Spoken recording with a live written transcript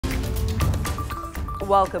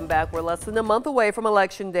welcome back. We're less than a month away from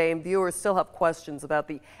Election Day, and viewers still have questions about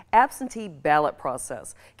the absentee ballot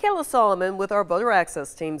process. Kayla Solomon with our voter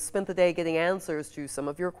access team spent the day getting answers to some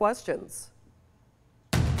of your questions.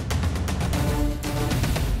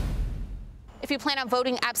 If you plan on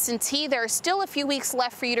voting absentee, there are still a few weeks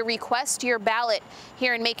left for you to request your ballot.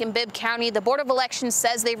 Here in Macon-Bibb County, the Board of Elections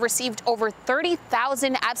says they've received over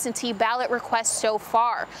 30,000 absentee ballot requests so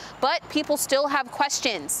far. But people still have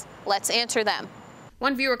questions. Let's answer them.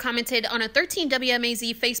 One viewer commented on a 13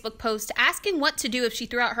 WMAZ Facebook post asking what to do if she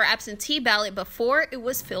threw out her absentee ballot before it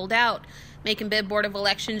was filled out. Macon-Bibb Board of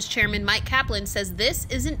Elections Chairman Mike Kaplan says this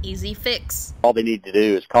is an easy fix. All they need to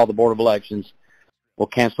do is call the Board of Elections. We'll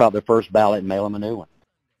cancel out their first ballot and mail them a new one.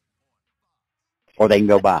 Or they can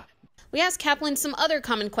go by. We asked Kaplan some other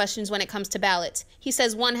common questions when it comes to ballots. He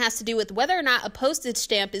says one has to do with whether or not a postage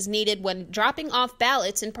stamp is needed when dropping off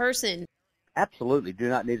ballots in person. Absolutely do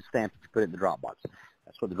not need a stamp if you put it in the drop box.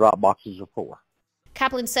 That's what the drop boxes are for.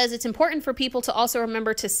 Kaplan says it's important for people to also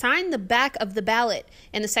remember to sign the back of the ballot,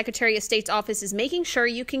 and the Secretary of State's office is making sure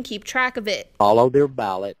you can keep track of it. Follow their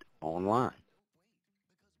ballot online.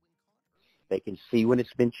 They can see when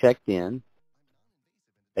it's been checked in.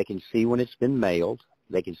 They can see when it's been mailed.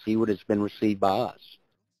 They can see when it's been received by us.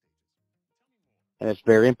 And it's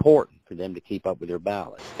very important for them to keep up with their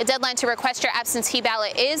ballot. The deadline to request your absentee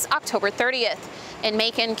ballot is October 30th. In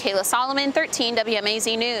Macon, Kayla Solomon, 13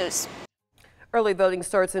 WMAZ News. Early voting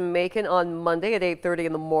starts in Macon on Monday at 8:30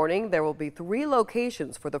 in the morning. There will be 3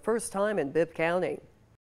 locations for the first time in Bibb County.